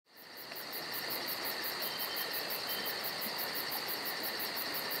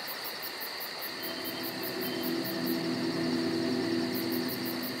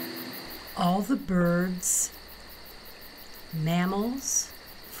All the birds, mammals,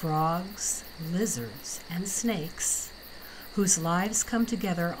 frogs, lizards, and snakes whose lives come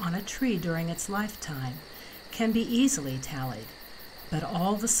together on a tree during its lifetime can be easily tallied, but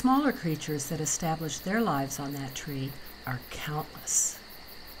all the smaller creatures that establish their lives on that tree are countless.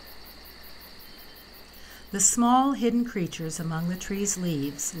 The small hidden creatures among the tree's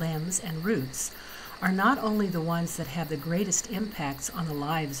leaves, limbs, and roots are not only the ones that have the greatest impacts on the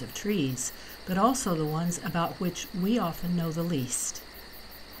lives of trees, but also the ones about which we often know the least.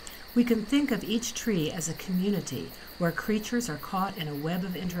 We can think of each tree as a community where creatures are caught in a web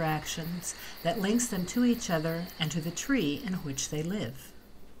of interactions that links them to each other and to the tree in which they live.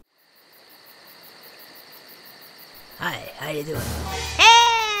 Hi, how you doing?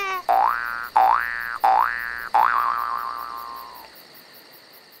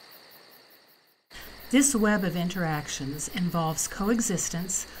 This web of interactions involves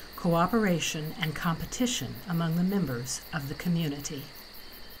coexistence, cooperation, and competition among the members of the community.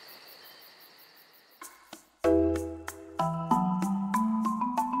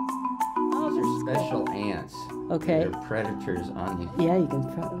 Those are special ants. Okay. They're predators on these. Yeah, you can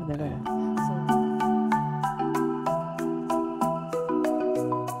throw them.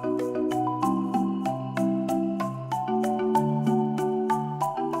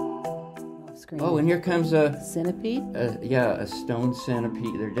 Oh, and here comes a centipede? A stone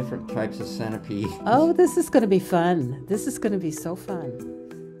centipede. There are different types of centipede. Oh, this is going to be fun. This is going to be so fun.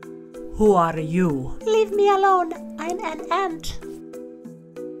 Who are you? Leave me alone. I'm an ant.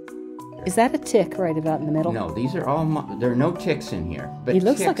 Is that a tick right about in the middle? No, these are all. There are no ticks in here. But He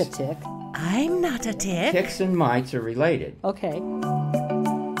looks ticks, like a tick. I'm not a tick. Ticks and mites are related. Okay.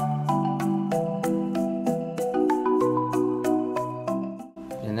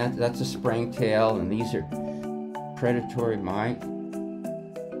 And that's a springtail, and these are predatory mite.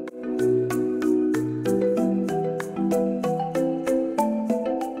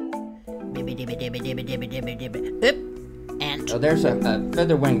 Ant. Oh, there's a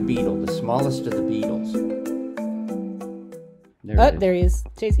feather-winged beetle, the smallest of the beetles. There he is.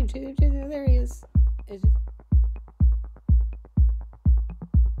 Chase him, chase him, chase him. There he is. It's just...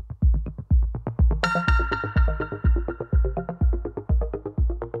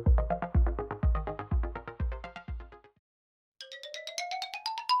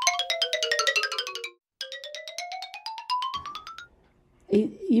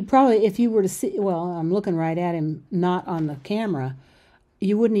 You probably, if you were to see, well, I'm looking right at him, not on the camera,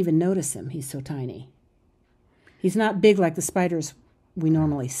 you wouldn't even notice him. He's so tiny. He's not big like the spiders we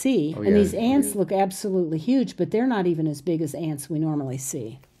normally see. Oh, and these ants look absolutely huge, but they're not even as big as ants we normally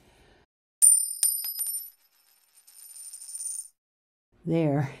see.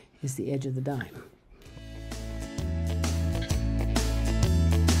 There is the edge of the dime.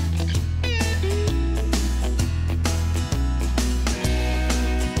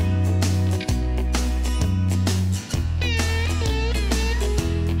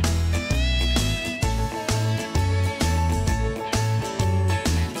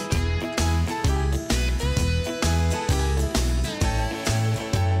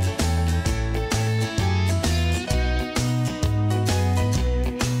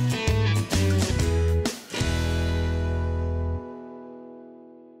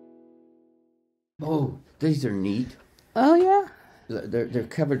 Oh, these are neat. Oh, yeah? They're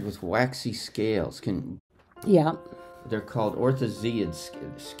covered with waxy scales. Yeah. They're called orthozoid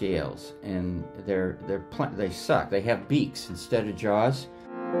scales, and they suck. They have beaks instead of jaws.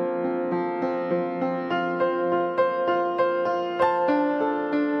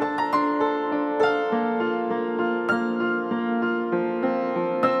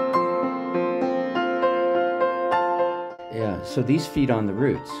 Yeah, so these feed on the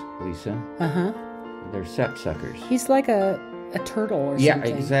roots, Lisa. Uh-huh. They're sapsuckers. He's like a turtle or something.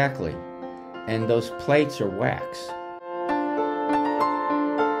 Yeah, exactly. And those plates are wax.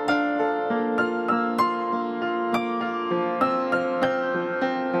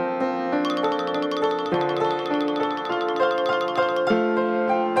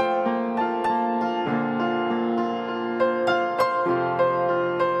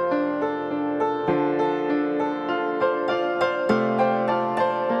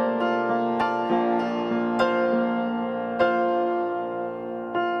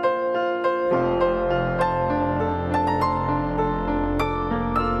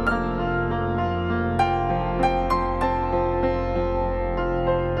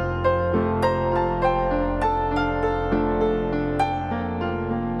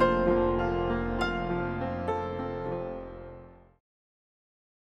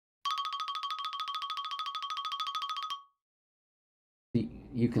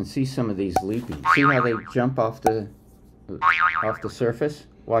 you can see some of these leaping. See how they jump off the surface?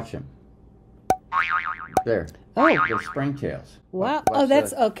 Watch them. There. Oh. They're springtails. Wow. Watch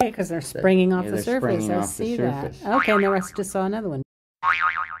that's okay, because they're springing off yeah, the they're surface. springing I off the see that. surface. Okay, and the rest just saw another one.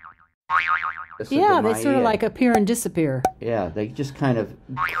 This is Yeah, the they sort of Maya. like appear and disappear. Yeah, they just kind of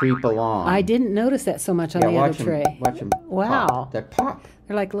creep along. I didn't notice that so much on the watch other tray. Watch them. Wow. Pop. They pop.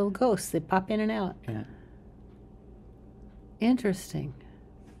 They're like little ghosts. They pop in and out. Yeah. Interesting.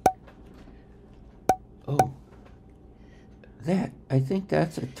 Oh. I think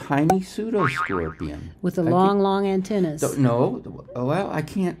that's a tiny pseudoscorpion. With the long antennas. No, well, I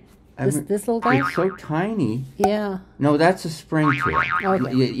can't. This little guy? It's so tiny. Yeah. No, that's a springtail.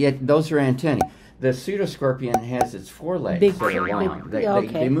 Okay. Yeah, those are antennae. The pseudoscorpion has its forelegs Big- that are long. big- okay.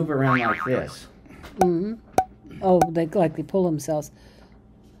 They move around like this. Oh, they pull themselves.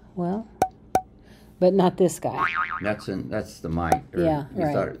 Well, but not this guy. That's the mite. Yeah, you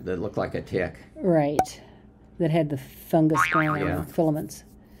right. thought that looked like a tick. Right. That had the fungus going on, Yeah. the filaments.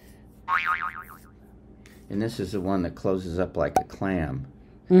 And this is the one that closes up like a clam.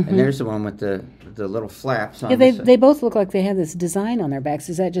 And there's the one with the little flaps on Yeah, the side. they both look like they have this design on their backs.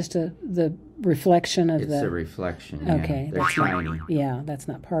 Is that just the reflection of It's the... a reflection, yeah. Okay, They're that's tiny. not, yeah, that's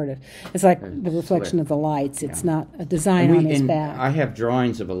not part of. It's like the reflection slit. of the lights. It's not a design And on his and back. I have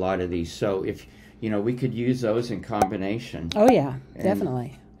drawings of a lot of these, so if, we could use those in combination. Oh yeah, And-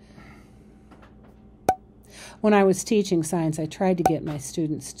 definitely. When I was teaching science, I tried to get my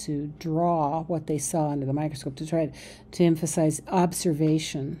students to draw what they saw under the microscope to try to emphasize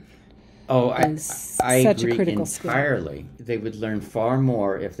observation. Oh, I is such a agree critical skill. entirely. They would learn far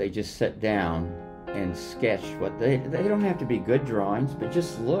more if they just sat down and sketched what they don't have to be good drawings, but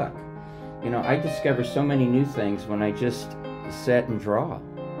just look. I discover so many new things when I just sit and draw.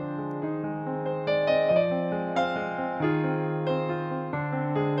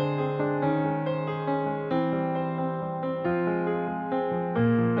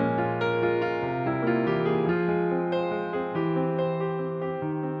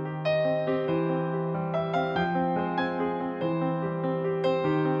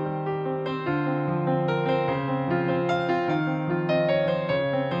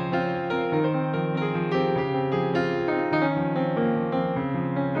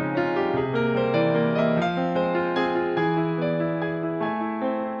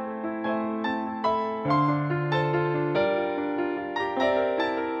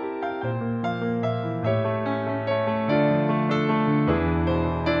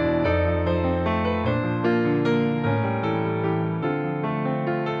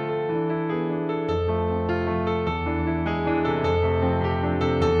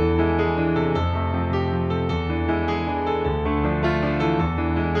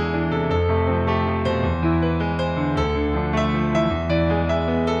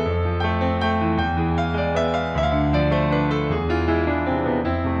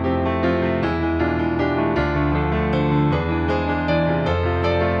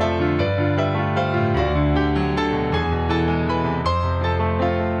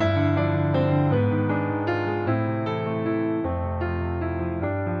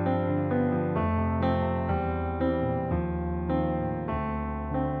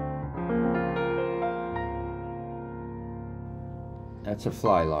 That's a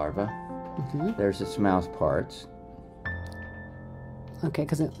fly larva. There's its mouth parts. Okay,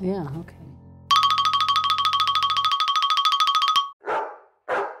 because yeah, okay.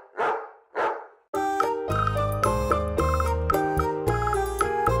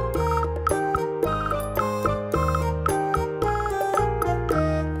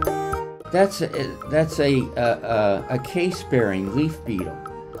 That's a case-bearing leaf beetle.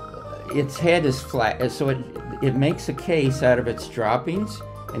 Its head is flat, so it makes a case out of its droppings,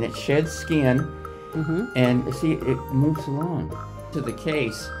 and it sheds skin, and see, it moves along. To the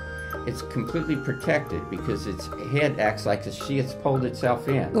case, it's completely protected because its head acts like it's pulled itself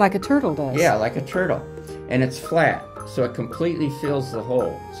in. Like a turtle does. Yeah, like a turtle. And it's flat, so it completely fills the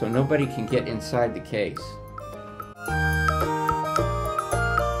hole, so nobody can get inside the case.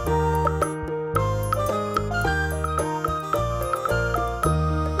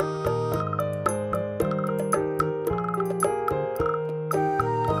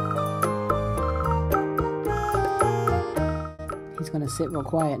 He's going to sit real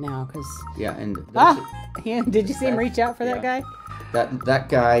quiet now because... Yeah, and Yeah, did you see him reach out for that guy? That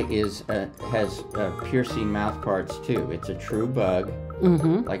guy has piercing mouth parts too. It's a true bug,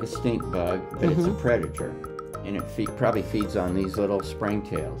 like a stink bug, but it's a predator, and it probably feeds on these little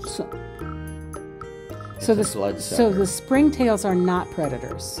springtails. So the blood springtails are not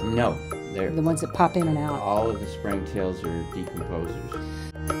predators. No, They're The ones that pop in and out. all of the springtails are decomposers.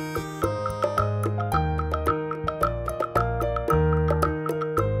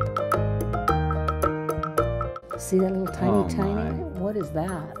 See that little tiny, Oh, tiny? my. What is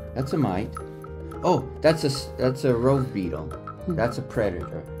that? That's a mite. Oh, that's a rove beetle. That's a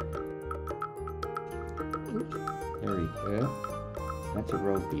predator. There we go. That's a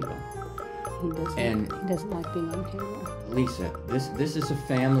rove beetle. He doesn't like being on camera. Lisa, this is a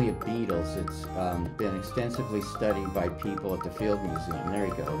family of beetles. It's been extensively studied by people at the Field Museum. There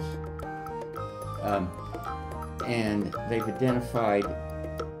he goes. And they've identified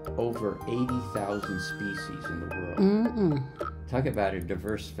over 80,000 species in the world. Talk about a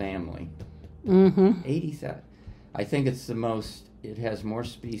diverse family. 80,000. I think it's it has more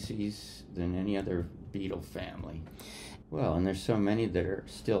species than any other beetle family. Well, and there's so many that are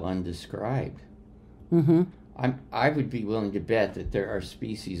still undescribed. I would be willing to bet that there are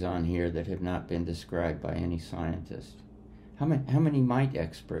species on here that have not been described by any scientist. How many mite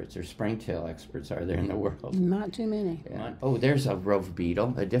experts or springtail experts are there in the world? Not too many. Yeah. Oh, there's a rove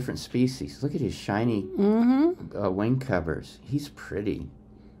beetle, a different species. Look at his shiny wing covers. He's pretty.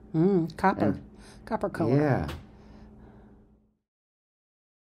 Copper color. Yeah.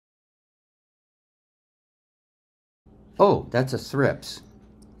 Oh, that's a thrips.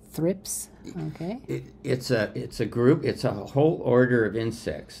 Thrips. Okay. It's a group. It's a whole order of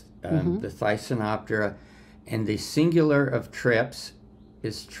insects. The Thysanoptera, and the singular of trips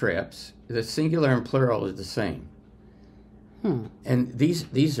is trips. The singular and plural is the same. And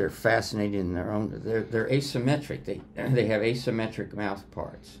these are fascinating in their own. They're asymmetric. They have asymmetric mouth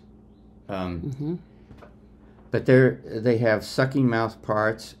parts. But they have sucking mouth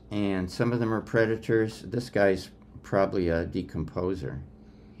parts, and some of them are predators. This guy's probably a decomposer.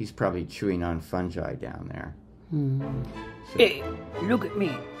 He's probably chewing on fungi down there. So, Hey, look at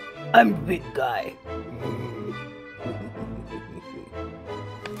me. I'm the big guy.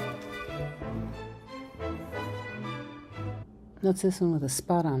 What's this one with a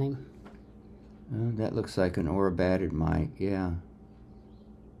spot on him? that looks like an ore-batted mite. Yeah.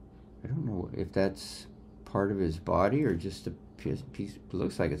 I don't know if that's part of his body or just a piece. It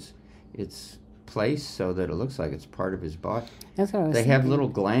looks like it's placed so that it looks like it's part of his body. That's what I was They thinking. have little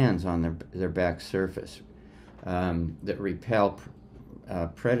glands on their back surface that repel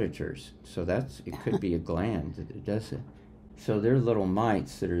predators. So it could be a gland that does it. So they're little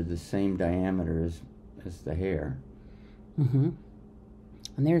mites that are the same diameter as the hair. Mm-hmm.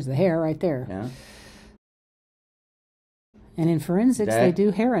 And there's the hair right there. Yeah. And in forensics, they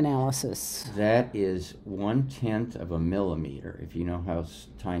do hair analysis. That is 1/10 of a millimeter, if you know how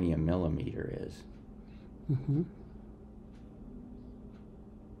tiny a millimeter is. Mm-hmm.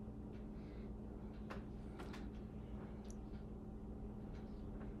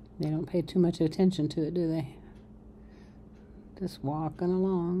 They don't pay too much attention to it, do they? Just walking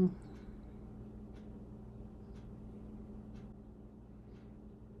along.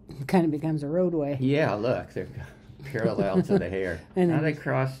 It kind of becomes a roadway. Yeah, look, they're parallel to the hair. And Now then- they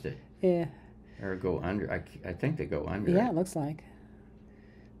crossed it. Yeah. Or go under. I think they go under Yeah, it. it looks like.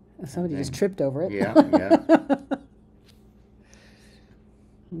 Somebody just think. tripped over it. Yeah, yeah.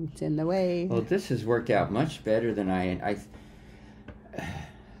 It's in the way. Well, this has worked out much better than I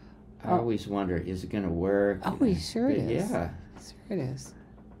always wonder, is it going to work? Oh, sure it is. Yeah. Sure it is.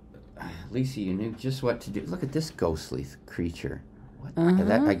 Lisa, you knew just what to do. Look at this ghostly creature. What?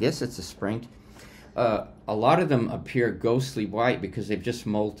 Uh-huh. I guess it's a spring. A lot of them appear ghostly white because they've just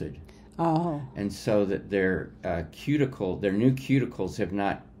molted. Oh. And so that their new cuticles have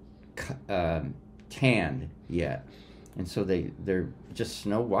not tanned yet. And so they're just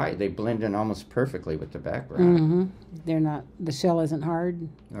snow white. They blend in almost perfectly with the background. Mm-hmm. They're not, the shell isn't hard,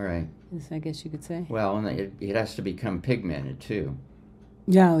 All right. I guess you could say. Well, and it has to become pigmented too.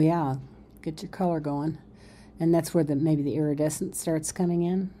 Oh, yeah. Get your color going. And that's where maybe the iridescence starts coming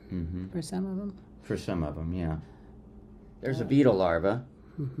in for some of them. For some of them, yeah. There's a beetle larva.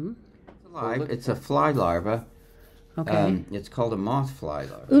 Mm-hmm. It's a fly larva. Okay. It's called a moth fly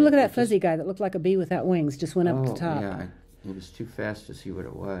larva. Ooh, look at that fuzzy guy that looked like a bee without wings, just went up to the top. Yeah, it was too fast to see what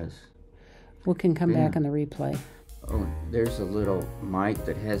it was. We can come Yeah. back on the replay. Oh, there's a little mite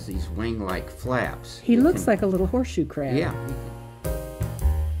that has these wing-like flaps. He looks like a little horseshoe crab. Yeah.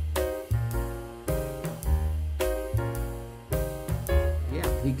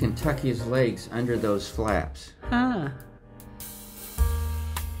 Yeah, he can tuck his legs under those flaps. Ah.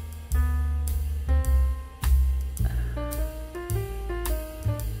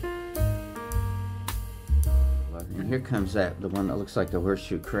 And here comes the one that looks like the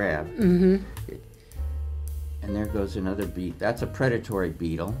horseshoe crab. Mm-hmm. And there goes another beetle. That's a predatory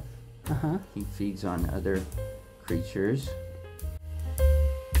beetle. Uh-huh. He feeds on other creatures.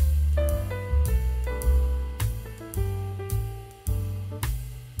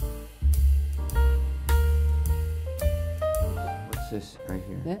 What's this right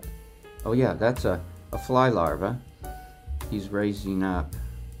here? That, Oh yeah, that's a fly larva. He's raising up.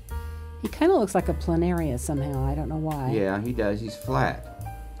 he kind of looks like a planaria somehow. I don't know why. Yeah, he does. He's flat.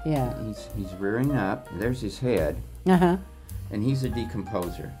 Yeah. He's rearing up. There's his head. Uh-huh. And he's a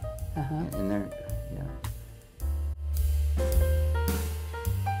decomposer. Uh-huh. And there, yeah.